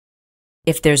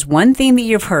If there's one thing that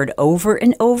you've heard over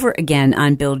and over again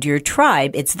on Build Your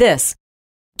Tribe, it's this.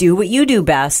 Do what you do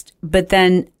best, but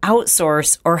then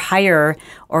outsource or hire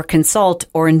or consult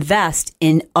or invest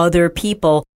in other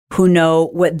people who know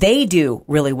what they do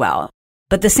really well.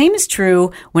 But the same is true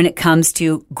when it comes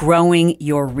to growing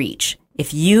your reach.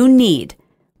 If you need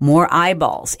more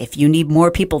eyeballs, if you need more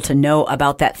people to know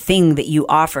about that thing that you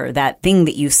offer, that thing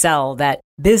that you sell, that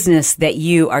business that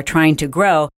you are trying to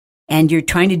grow, and you're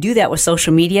trying to do that with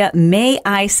social media, may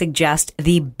I suggest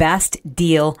the best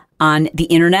deal on the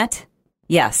internet?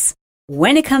 Yes.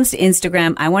 When it comes to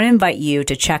Instagram, I want to invite you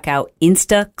to check out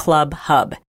Insta Club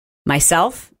Hub.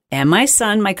 Myself and my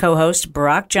son, my co-host,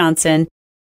 Barack Johnson,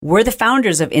 we're the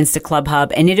founders of Insta Club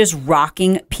Hub, and it is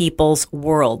rocking people's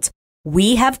worlds.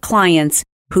 We have clients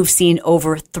who've seen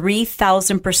over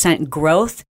 3,000%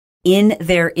 growth in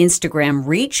their Instagram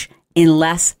reach in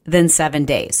less than 7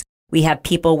 days. We have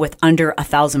people with under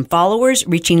 1,000 followers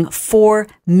reaching 4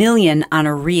 million on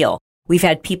a reel. We've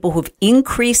had people who've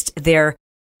increased their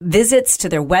visits to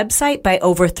their website by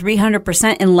over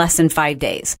 300% in less than 5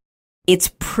 days.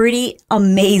 It's pretty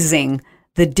amazing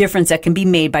the difference that can be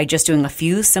made by just doing a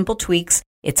few simple tweaks.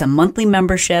 It's a monthly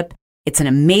membership. It's an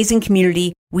amazing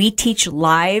community. We teach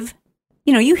live.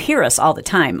 You know, you hear us all the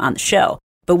time on the show,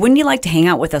 but wouldn't you like to hang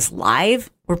out with us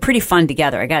live? We're pretty fun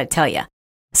together, I got to tell you.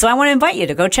 So I want to invite you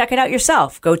to go check it out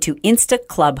yourself. Go to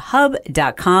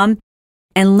instaclubhub.com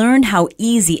and learn how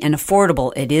easy and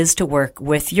affordable it is to work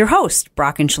with your host,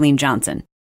 Brock and Chalene Johnson.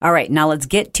 All right, now let's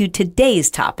get to today's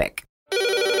topic.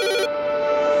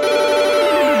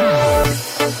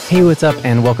 Hey, what's up,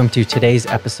 and welcome to today's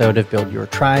episode of Build Your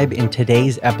Tribe. In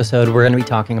today's episode, we're going to be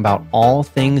talking about all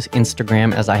things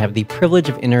Instagram, as I have the privilege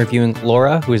of interviewing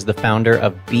Laura, who is the founder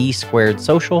of B Squared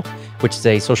Social, which is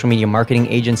a social media marketing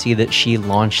agency that she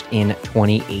launched in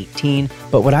 2018.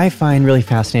 But what I find really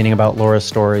fascinating about Laura's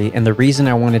story, and the reason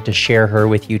I wanted to share her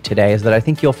with you today, is that I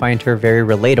think you'll find her very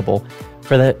relatable,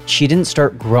 for that she didn't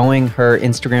start growing her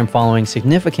Instagram following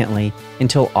significantly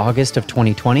until August of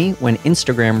 2020 when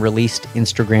Instagram released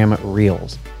Instagram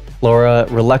Reels. Laura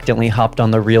reluctantly hopped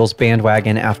on the Reels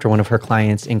bandwagon after one of her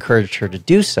clients encouraged her to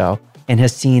do so, and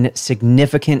has seen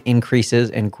significant increases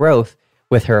in growth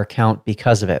with her account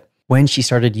because of it. When she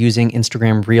started using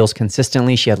Instagram Reels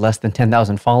consistently, she had less than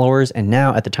 10,000 followers, and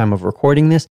now at the time of recording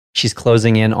this, she's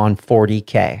closing in on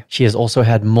 40K. She has also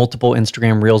had multiple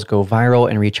Instagram Reels go viral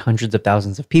and reach hundreds of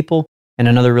thousands of people. And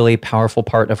another really powerful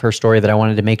part of her story that I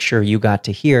wanted to make sure you got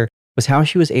to hear was how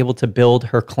she was able to build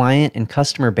her client and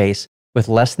customer base with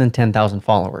less than 10,000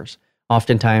 followers.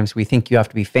 Oftentimes, we think you have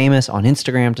to be famous on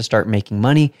Instagram to start making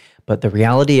money, but the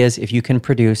reality is if you can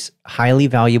produce highly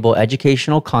valuable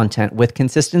educational content with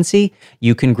consistency,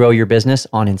 you can grow your business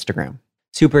on Instagram.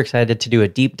 Super excited to do a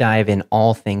deep dive in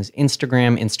all things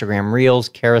Instagram, Instagram Reels,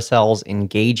 carousels,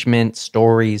 engagement,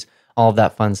 stories, all of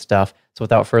that fun stuff. So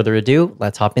without further ado,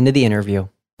 let's hop into the interview.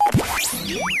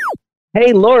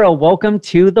 Hey, Laura, welcome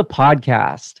to the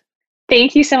podcast.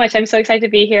 Thank you so much. I'm so excited to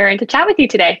be here and to chat with you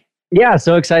today. Yeah,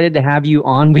 so excited to have you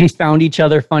on. We found each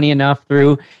other, funny enough,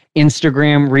 through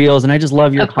Instagram Reels, and I just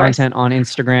love your content on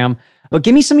Instagram. But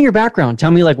give me some of your background.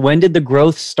 Tell me, when did the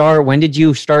growth start? When did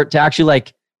you start to actually,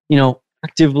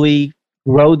 actively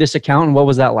grow this account, and what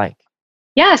was that like?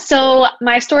 Yeah, so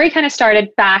my story kind of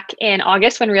started back in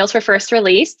August when Reels were first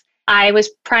released. I was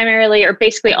primarily or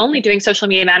basically only doing social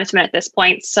media management at this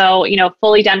point. So,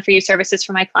 fully done for you services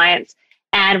for my clients.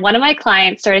 And one of my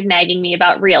clients started nagging me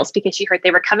about Reels because she heard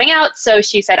they were coming out. So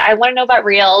she said, I want to know about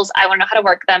Reels. I want to know how to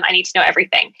work them. I need to know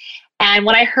everything. And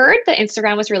when I heard that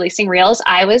Instagram was releasing Reels,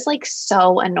 I was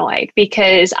so annoyed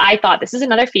because I thought this is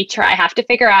another feature I have to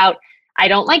figure out. I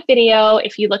don't like video.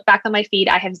 If you look back on my feed,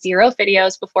 I have 0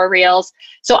 videos before Reels.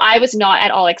 So I was not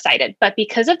at all excited. But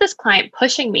because of this client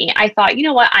pushing me, I thought, you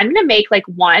know what, I'm going to make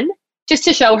one just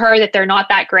to show her that they're not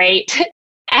that great.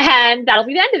 And that'll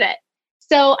be the end of it.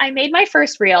 So I made my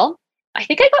first Reel. I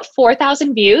think I got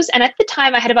 4,000 views. And at the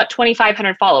time I had about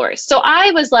 2,500 followers. So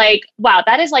I was like, wow,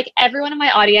 that is everyone in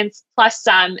my audience plus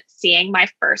some seeing my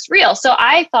first Reel. So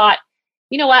I thought,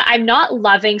 you know what? I'm not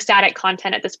loving static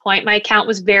content at this point. My account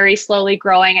was very slowly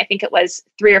growing. I think it was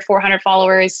 300 or 400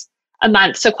 followers a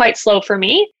month. So quite slow for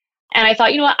me. And I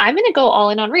thought, you know what? I'm going to go all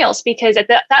in on Reels because at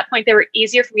that point they were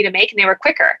easier for me to make and they were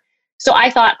quicker. So I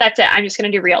thought, that's it. I'm just going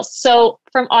to do Reels. So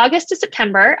from August to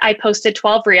September, I posted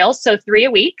 12 Reels, so 3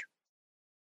 a week.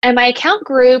 And my account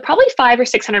grew probably 500 or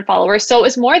 600 followers. So it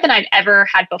was more than I'd ever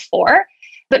had before.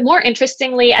 But more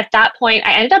interestingly, at that point,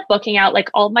 I ended up booking out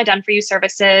all of my done for you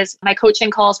services, my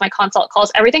coaching calls, my consult calls,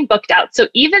 everything booked out. So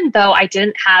even though I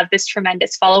didn't have this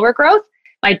tremendous follower growth,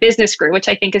 my business grew, which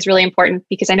I think is really important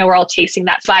because I know we're all chasing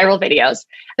that viral videos.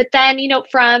 But then,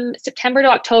 from September to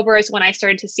October is when I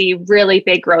started to see really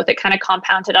big growth. It kind of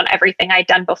compounded on everything I'd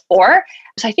done before.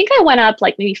 So I think I went up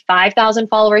like maybe 5,000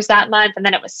 followers that month, and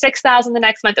then it was 6,000 the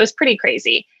next month. It was pretty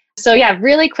crazy. So yeah,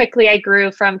 really quickly I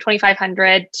grew from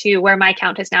 2,500 to where my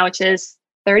account is now, which is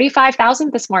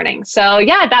 35,000 this morning. So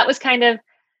yeah, that was kind of,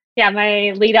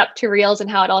 my lead up to Reels and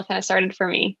how it all kind of started for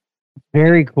me.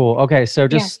 Very cool. Okay, so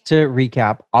just to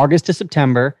recap, August to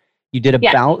September, you did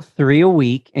about 3 a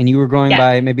week, and you were growing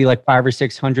by maybe like 500 or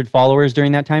 600 followers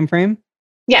during that time frame?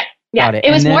 Yeah.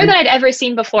 It was more than I'd ever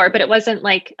seen before, but it wasn't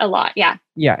like a lot. Yeah.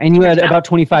 Yeah, and you had about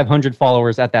 2,500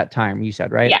 followers at that time, you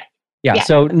said, right? Yeah.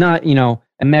 So not,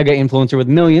 a mega influencer with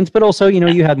millions, but also,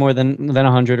 you had more than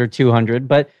 100 or 200,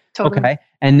 but totally. Okay.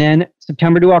 And then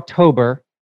September to October,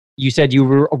 you said you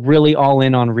were really all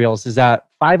in on Reels. Is that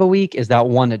 5 a week? Is that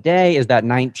 1 a day? Is that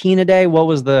 19 a day? What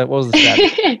was the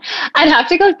strategy? I'd have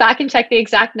to go back and check the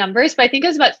exact numbers, but I think it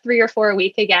was about 3 or 4 a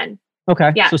week again.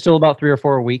 Okay. Yeah. So still about 3 or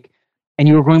 4 a week. And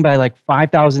you were growing by like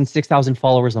 5,000, 6,000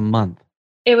 followers a month.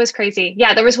 It was crazy.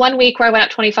 Yeah. There was 1 week where I went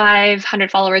up 2,500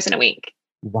 followers in a week.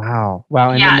 Wow.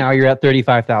 And then now you're at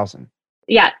 35,000.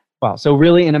 Yeah. Wow. So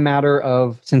really in a matter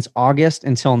of since August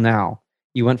until now,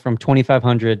 you went from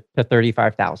 2,500 to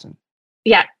 35,000.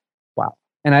 Yeah. Wow.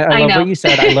 And I love what you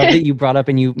said. I love that you brought up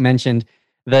and you mentioned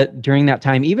that during that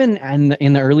time, even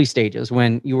in the early stages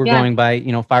when you were going by,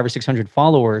 500 or 600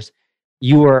 followers,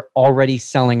 you were already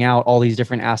selling out all these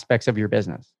different aspects of your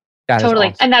business. That totally.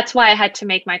 Awesome. And that's why I had to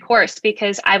make my course,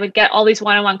 because I would get all these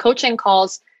one-on-one coaching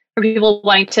calls from people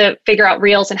wanting to figure out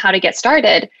Reels and how to get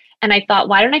started. And I thought,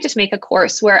 why don't I just make a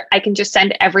course where I can just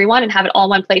send everyone and have it all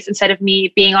in one place instead of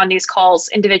me being on these calls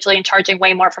individually and charging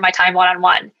way more for my time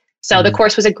one-on-one. So the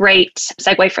course was a great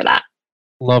segue for that.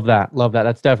 Love that.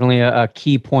 That's definitely a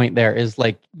key point there is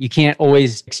like, you can't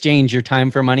always exchange your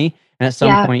time for money. And at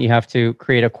some point you have to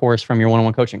create a course from your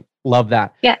one-on-one coaching. Love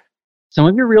that. Yeah. Some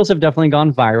of your Reels have definitely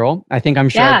gone viral. I'm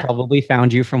sure I probably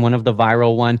found you from one of the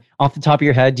viral one. Off the top of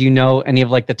your head, do you know any of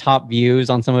like the top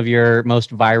views on some of your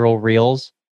most viral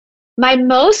Reels? My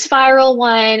most viral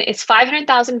one is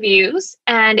 500,000 views,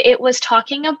 and it was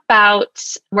talking about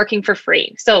working for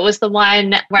free. So it was the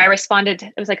one where I responded,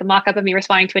 it was like a mock-up of me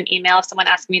responding to an email of someone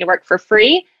asking me to work for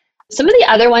free. Some of the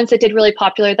other ones that did really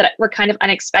popular that were kind of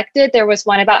unexpected, there was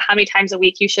one about how many times a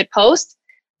week you should post.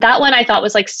 That one I thought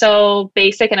was like so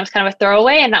basic and it was kind of a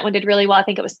throwaway, and that one did really well. I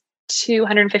think it was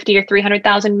 250 or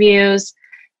 300,000 views.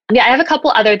 Yeah, I have a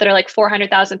couple other that are like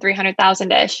 400,000,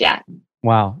 300,000-ish. Yeah.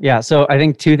 Wow. Yeah. So I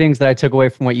think 2 things that I took away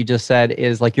from what you just said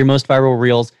is like your most viral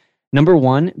Reels. Number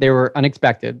 1, they were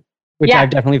unexpected, which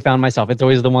I've definitely found myself. It's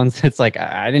always the ones that's like,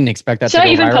 I didn't expect that to go viral.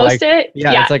 Should I even post it?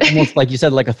 Yeah. It's like almost like you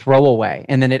said, like a throwaway.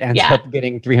 And then it ends up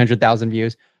getting 300,000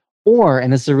 views. Or,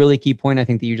 and this is a really key point I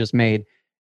think that you just made,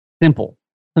 simple.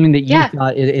 Something that you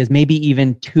thought is maybe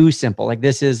even too simple. Like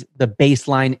this is the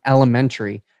baseline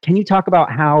elementary. Can you talk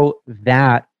about how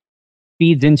that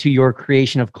feeds into your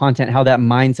creation of content, how that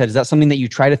mindset, is that something that you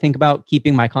try to think about,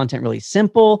 keeping my content really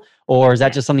simple, or is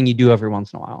that just something you do every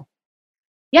once in a while?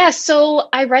 Yeah, so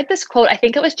I read this quote, I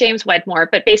think it was James Wedmore,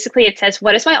 but basically it says,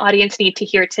 what does my audience need to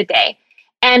hear today?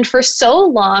 And for so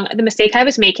long, the mistake I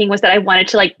was making was that I wanted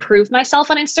to like prove myself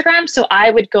on Instagram. So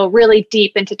I would go really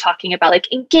deep into talking about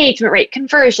like engagement rate,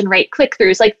 conversion rate,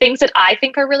 click-throughs, like things that I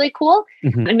think are really cool.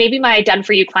 And maybe my done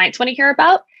for you clients want to hear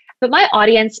about. But my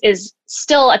audience is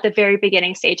still at the very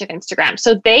beginning stage of Instagram.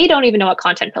 So they don't even know what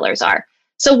content pillars are.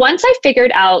 So once I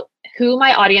figured out who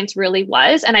my audience really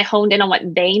was and I honed in on what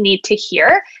they need to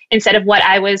hear instead of what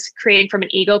I was creating from an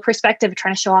ego perspective,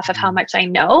 trying to show off of how much I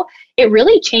know, it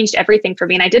really changed everything for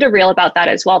me. And I did a reel about that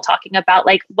as well, talking about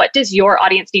like, what does your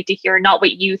audience need to hear, not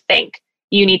what you think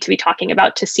you need to be talking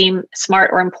about to seem smart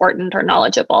or important or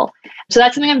knowledgeable. So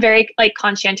that's something I'm very like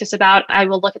conscientious about. I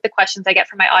will look at the questions I get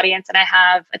from my audience, and I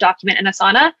have a document in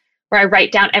Asana where I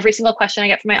write down every single question I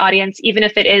get from my audience, even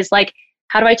if it is like,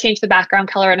 how do I change the background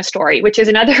color in a story, which is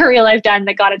another reel I've done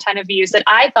that got a ton of views that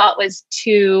I thought was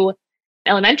too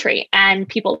elementary, and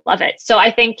people love it. So I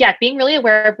think, being really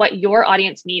aware of what your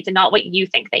audience needs and not what you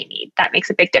think they need, that makes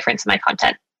a big difference in my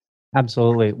content.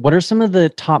 Absolutely. What are some of the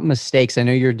top mistakes? I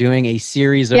know you're doing a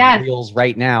series of reels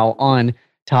right now on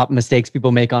top mistakes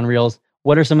people make on reels.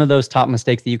 What are some of those top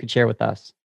mistakes that you could share with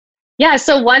us? Yeah.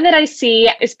 So one that I see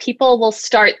is people will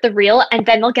start the reel and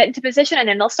then they'll get into position and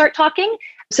then they'll start talking.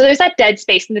 So there's that dead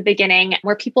space in the beginning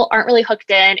where people aren't really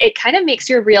hooked in. It kind of makes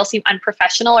your reel seem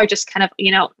unprofessional or just kind of,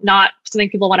 not something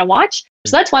people want to watch.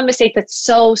 So that's one mistake that's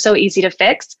so easy to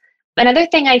fix. Another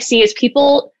thing I see is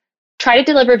people try to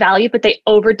deliver value, but they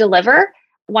over deliver.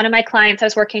 one of my clients I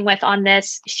was working with on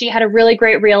this, she had a really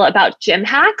great reel about gym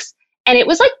hacks. And it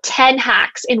was like 10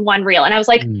 hacks in one reel. And I was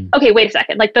like, okay, wait a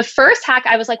second. Like the first hack,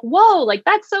 I was like, whoa, like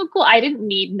that's so cool. I didn't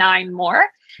need 9 more.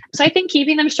 So I think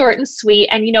keeping them short and sweet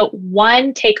and,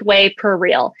 one takeaway per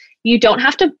reel. You don't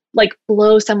have to like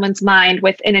blow someone's mind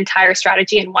with an entire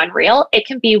strategy in one reel. It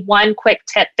can be one quick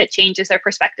tip that changes their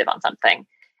perspective on something.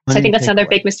 So I think that's another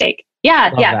big mistake.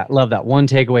 Yeah. Love that. One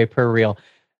takeaway per reel.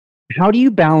 How do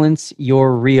you balance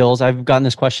your reels? I've gotten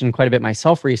this question quite a bit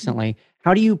myself recently.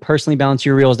 How do you personally balance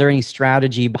your reels? Is there any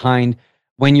strategy behind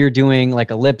when you're doing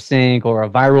like a lip sync or a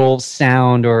viral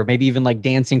sound or maybe even like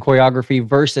dancing choreography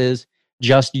versus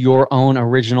just your own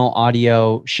original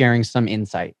audio sharing some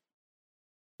insight?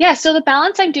 Yeah, so the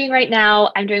balance I'm doing right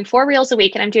now, I'm doing 4 reels a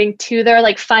week and I'm doing 2 that are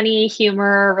like funny,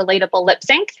 humor, relatable lip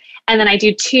sync. And then I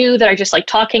do 2 that are just like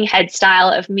talking head style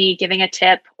of me giving a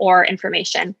tip or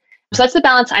information. So that's the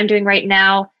balance I'm doing right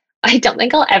now. I don't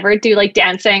think I'll ever do like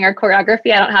dancing or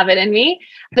choreography. I don't have it in me,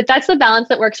 but that's the balance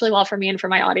that works really well for me and for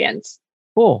my audience.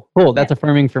 Cool. That's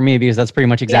affirming for me because that's pretty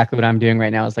much exactly what I'm doing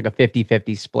right now. It's like a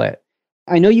 50-50 split.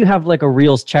 I know you have like a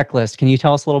Reels checklist. Can you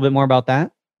tell us a little bit more about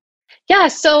that? Yeah,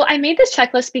 so I made this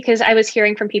checklist because I was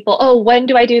hearing from people, oh, when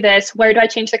do I do this? Where do I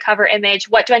change the cover image?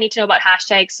 What do I need to know about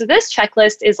hashtags? So this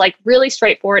checklist is like really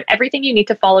straightforward, everything you need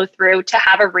to follow through to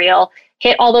have a reel,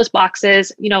 hit all those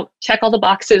boxes, check all the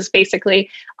boxes basically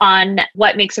on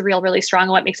what makes a reel really strong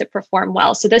and what makes it perform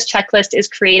well. So this checklist is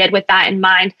created with that in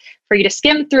mind for you to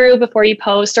skim through before you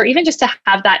post, or even just to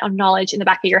have that knowledge in the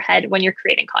back of your head when you're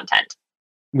creating content.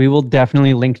 We will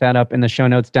definitely link that up in the show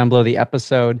notes down below the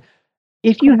episode.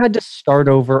 If you had to start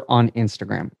over on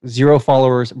Instagram, 0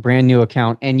 followers, brand new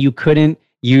account, and you couldn't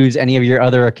use any of your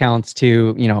other accounts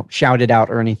to, shout it out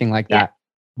or anything like that,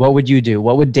 what would you do?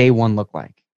 What would day 1 look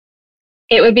like?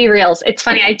 It would be Reels. It's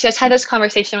funny. I just had this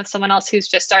conversation with someone else who's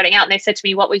just starting out and they said to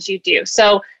me, what would you do?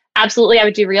 So absolutely, I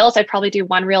would do Reels. I'd probably do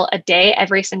 1 reel a day,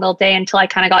 every single day until I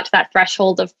kind of got to that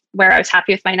threshold of where I was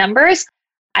happy with my numbers.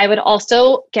 I would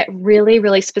also get really,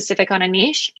 really specific on a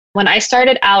niche. When I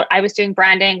started out, I was doing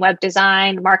branding, web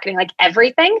design, marketing, like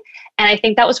everything. And I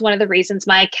think that was one of the reasons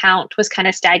my account was kind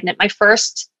of stagnant. My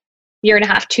first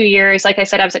 1.5 to 2 years, like I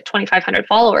said, I was at 2,500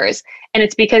 followers. And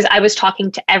it's because I was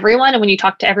talking to everyone. And when you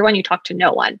talk to everyone, you talk to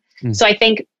no one. So I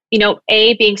think,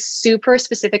 A, being super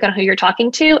specific on who you're talking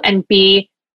to, and B,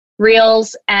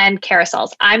 Reels and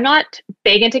carousels. I'm not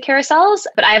big into carousels,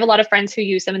 but I have a lot of friends who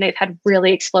use them and they've had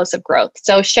really explosive growth.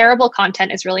 So shareable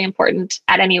content is really important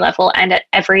at any level and at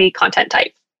every content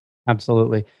type.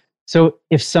 Absolutely. So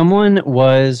if someone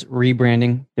was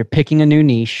rebranding, they're picking a new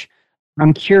niche,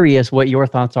 I'm curious what your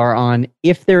thoughts are on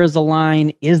if there is a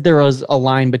line, is there a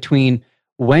line between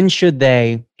when should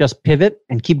they just pivot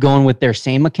and keep going with their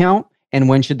same account and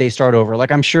when should they start over?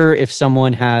 Like I'm sure if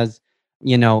someone has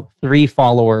 3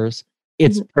 followers,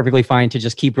 it's perfectly fine to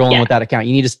just keep rolling with that account.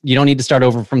 You don't need to start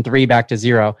over from 3 back to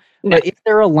 0. No. But is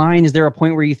there a line, is there a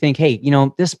point where you think, hey,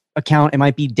 this account, it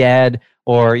might be dead,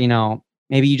 or,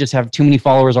 maybe you just have too many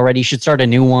followers already, you should start a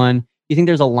new one. You think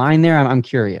there's a line there? I'm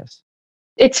curious.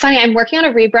 It's funny. I'm working on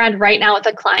a rebrand right now with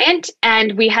a client,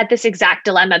 and we had this exact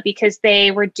dilemma because they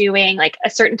were doing like a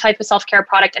certain type of self-care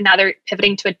product and now they're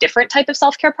pivoting to a different type of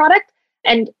self-care product.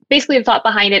 And basically the thought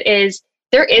behind it is,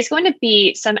 there is going to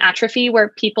be some atrophy where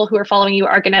people who are following you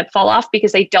are going to fall off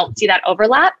because they don't see that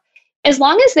overlap. As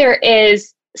long as there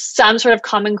is some sort of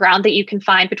common ground that you can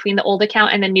find between the old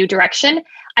account and the new direction,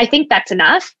 I think that's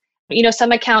enough.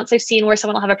 Some accounts I've seen where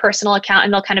someone will have a personal account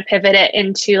and they'll kind of pivot it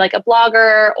into like a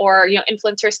blogger or,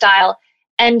 influencer style.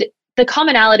 And the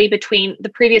commonality between the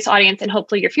previous audience and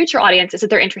hopefully your future audience is that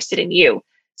they're interested in you.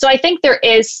 So I think there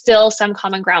is still some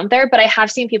common ground there, but I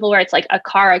have seen people where it's like a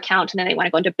car account and then they want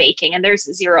to go into baking and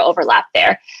there's 0 overlap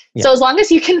there. Yeah. So as long as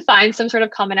you can find some sort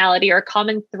of commonality or a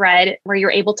common thread where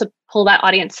you're able to pull that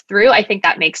audience through, I think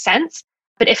that makes sense.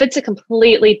 But if it's a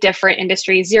completely different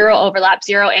industry, 0 overlap,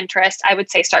 0 interest, I would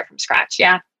say start from scratch.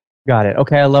 Yeah. Got it.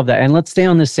 Okay. I love that. And let's stay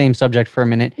on this same subject for a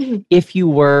minute. If you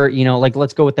were, like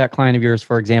let's go with that client of yours,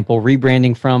 for example,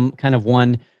 rebranding from kind of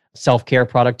one self-care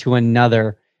product to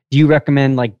another. Do you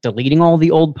recommend like deleting all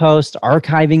the old posts,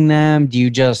 archiving them? Do you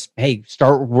just,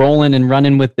 start rolling and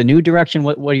running with the new direction?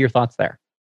 What are your thoughts there?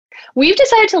 We've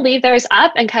decided to leave theirs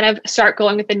up and kind of start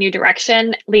going with the new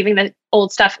direction, leaving the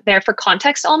old stuff there for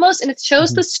context almost. And it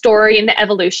shows the story and the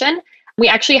evolution. We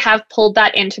actually have pulled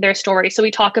that into their story. So we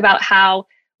talk about how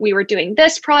we were doing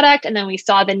this product and then we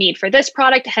saw the need for this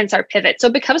product, hence our pivot. So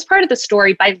it becomes part of the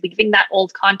story by leaving that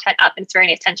old content up, and it's very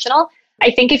intentional.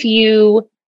 I think if you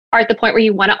are at the point where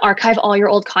you want to archive all your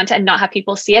old content and not have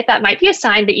people see it, that might be a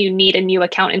sign that you need a new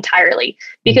account entirely,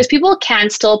 because people can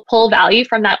still pull value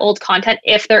from that old content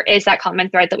if there is that common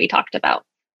thread that we talked about.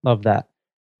 Love that.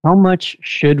 How much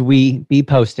should we be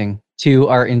posting to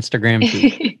our Instagram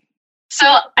feed?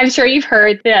 So I'm sure you've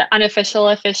heard the unofficial,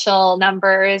 official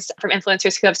numbers from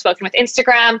influencers who have spoken with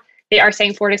Instagram. They are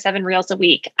saying 4 to 7 reels a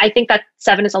week. I think that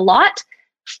 7 is a lot.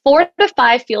 4 to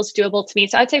 5 feels doable to me.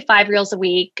 So I'd say 5 reels a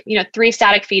week, 3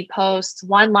 static feed posts,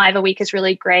 1 live a week is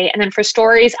really great. And then for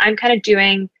stories, I'm kind of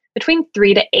doing between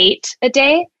 3 to 8 a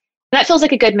day. That feels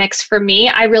like a good mix for me.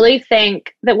 I really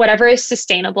think that whatever is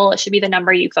sustainable, it should be the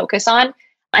number you focus on.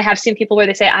 I have seen people where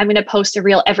they say, I'm going to post a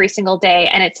reel every single day.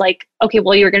 And it's like, okay,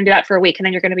 well, you're going to do that for a week and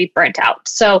then you're going to be burnt out.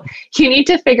 So you need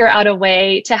to figure out a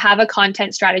way to have a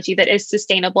content strategy that is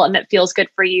sustainable and that feels good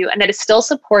for you and that is still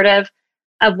supportive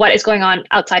of what is going on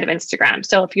outside of Instagram.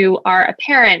 So if you are a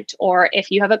parent or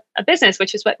if you have a business,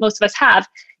 which is what most of us have,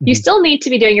 you still need to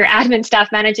be doing your admin stuff,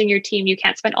 managing your team. You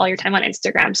can't spend all your time on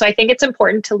Instagram. So I think it's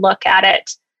important to look at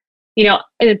it, in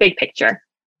a big picture.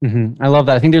 I love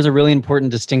that. I think there's a really important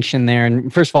distinction there.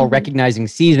 And first of all, recognizing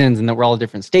seasons and that we're all at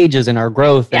different stages in our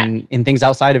growth and in things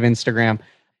outside of Instagram.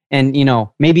 And,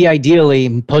 maybe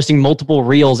ideally posting multiple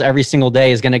reels every single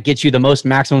day is going to get you the most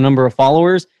maximum number of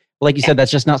followers. Like you said,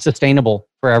 that's just not sustainable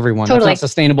for everyone. Totally. That's not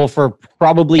sustainable for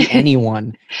probably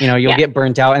anyone. You'll get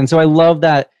burnt out. And so I love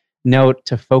that note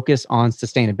to focus on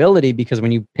sustainability, because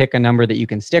when you pick a number that you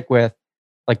can stick with,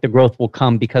 like the growth will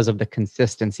come because of the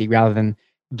consistency rather than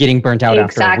getting burnt out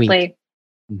after a week.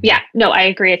 Yeah, no, I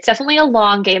agree. It's definitely a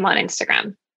long game on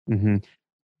Instagram.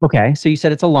 Okay, so you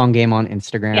said it's a long game on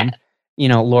Instagram.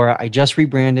 Yeah. Laura, I just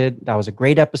rebranded. That was a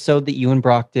great episode that you and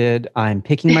Brock did. I'm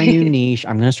picking my new niche.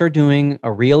 I'm going to start doing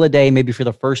a reel a day, maybe for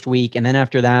the first week. And then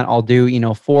after that, I'll do,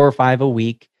 4 or 5 a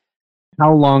week.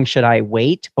 How long should I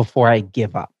wait before I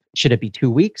give up? Should it be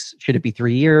 2 weeks? Should it be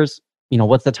 3 years?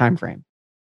 What's the time frame?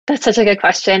 That's such a good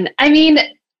question. I mean,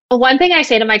 one thing I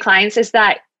say to my clients is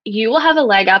that you will have a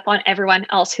leg up on everyone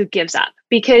else who gives up,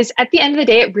 because at the end of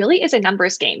the day, it really is a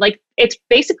numbers game. Like, it's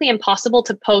basically impossible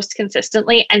to post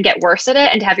consistently and get worse at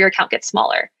it and to have your account get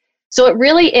smaller. So it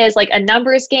really is like a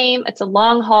numbers game. It's a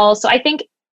long haul. So I think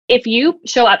if you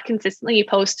show up consistently, you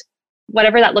post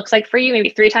whatever that looks like for you, maybe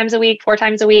 3 times a week, 4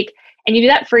 times a week, and you do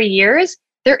that for years,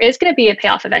 there is going to be a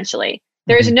payoff eventually.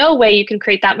 There's no way you can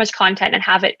create that much content and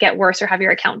have it get worse or have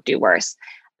your account do worse.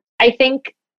 I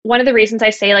think one of the reasons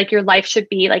I say like your life should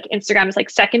be like Instagram is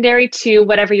like secondary to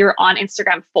whatever you're on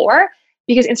Instagram for,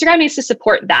 because Instagram needs to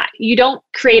support that. You don't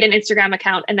create an Instagram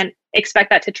account and then expect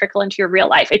that to trickle into your real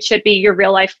life. It should be your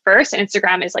real life first, and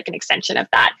Instagram is like an extension of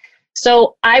that.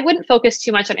 So I wouldn't focus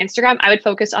too much on Instagram. I would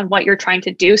focus on what you're trying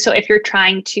to do. So if you're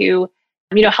trying to,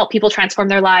 help people transform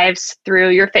their lives through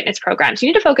your fitness programs, you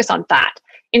need to focus on that.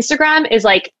 Instagram is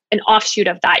like an offshoot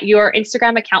of that. Your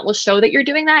Instagram account will show that you're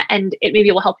doing that, and it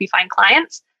maybe will help you find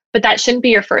clients, but that shouldn't be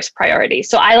your first priority.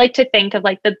 So I like to think of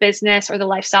like the business or the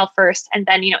lifestyle first, and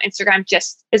then, Instagram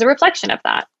just is a reflection of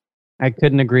that. I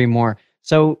couldn't agree more.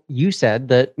 So you said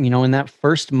that, in that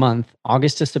first month,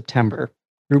 August to September,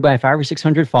 grew by 500 or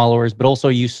 600 followers, but also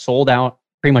you sold out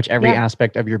pretty much every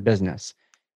aspect of your business.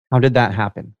 How did that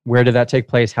happen? Where did that take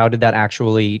place? How did that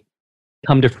actually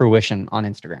come to fruition on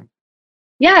Instagram?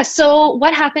 Yeah. So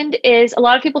what happened is a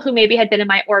lot of people who maybe had been in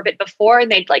my orbit before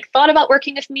and they'd like thought about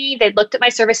working with me, they'd looked at my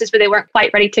services, but they weren't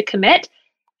quite ready to commit.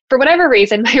 For whatever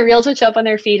reason, my reels would show up on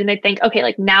their feed and they'd think, okay,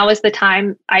 like now is the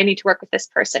time I need to work with this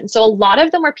person. So a lot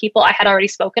of them were people I had already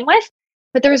spoken with,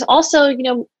 but there was also,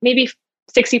 maybe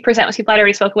 60% was people I'd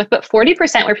already spoken with, but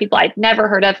 40% were people I'd never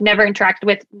heard of, never interacted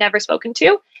with, never spoken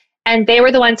to. And they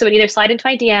were the ones that would either slide into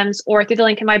my DMs or through the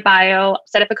link in my bio,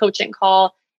 set up a coaching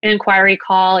call, an inquiry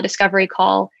call, a discovery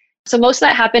call. So most of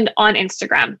that happened on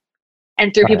Instagram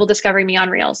and through people discovering me on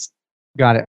Reels.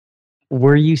 Got it.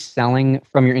 Were you selling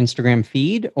from your Instagram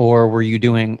feed, or were you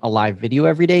doing a live video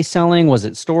every day selling? Was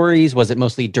it stories? Was it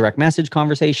mostly direct message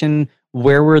conversation?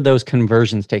 Where were those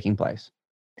conversions taking place?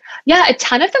 Yeah, a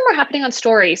ton of them were happening on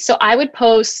stories. So I would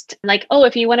post like, oh,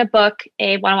 if you want to book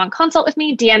a one-on-one consult with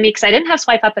me, DM me, because I didn't have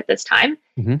Swipe Up at this time.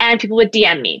 And people would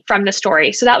DM me from the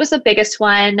story. So that was the biggest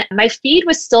one. My feed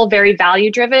was still very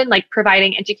value-driven, like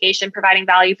providing education, providing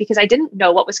value, because I didn't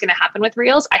know what was going to happen with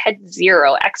Reels. I had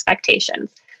zero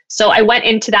expectations. So I went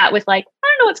into that with like, I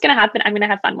don't know what's going to happen. I'm going to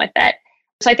have fun with it.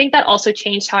 So I think that also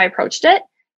changed how I approached it.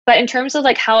 But in terms of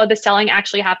like how the selling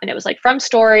actually happened, it was like from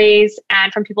stories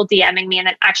and from people DMing me and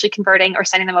then actually converting or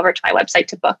sending them over to my website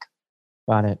to book.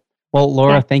 Got it. Well,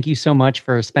 Laura, thank you so much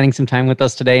for spending some time with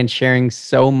us today and sharing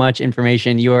so much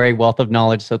information. You are a wealth of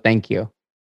knowledge, so thank you.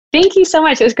 Thank you so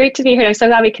much. It was great to be here. I'm so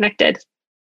glad we connected.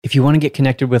 If you want to get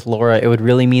connected with Laura, it would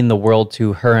really mean the world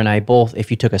to her and I both if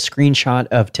you took a screenshot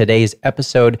of today's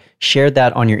episode, shared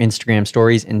that on your Instagram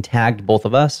stories, and tagged both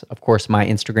of us. Of course, my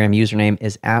Instagram username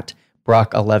is at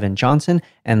Brock11Johnson,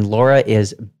 and Laura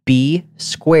is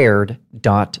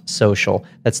b2squared.social.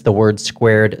 That's the word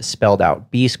squared spelled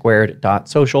out,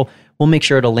 b2squared.social. We'll make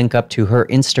sure to link up to her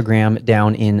Instagram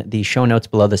down in the show notes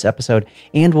below this episode,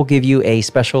 and we'll give you a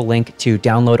special link to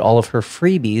download all of her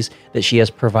freebies that she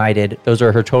has provided. Those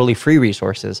are her totally free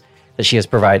resources that she has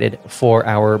provided for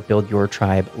our Build Your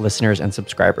Tribe listeners and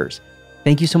subscribers.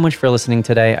 Thank you so much for listening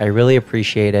today. I really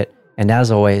appreciate it. And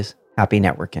as always, happy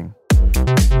networking.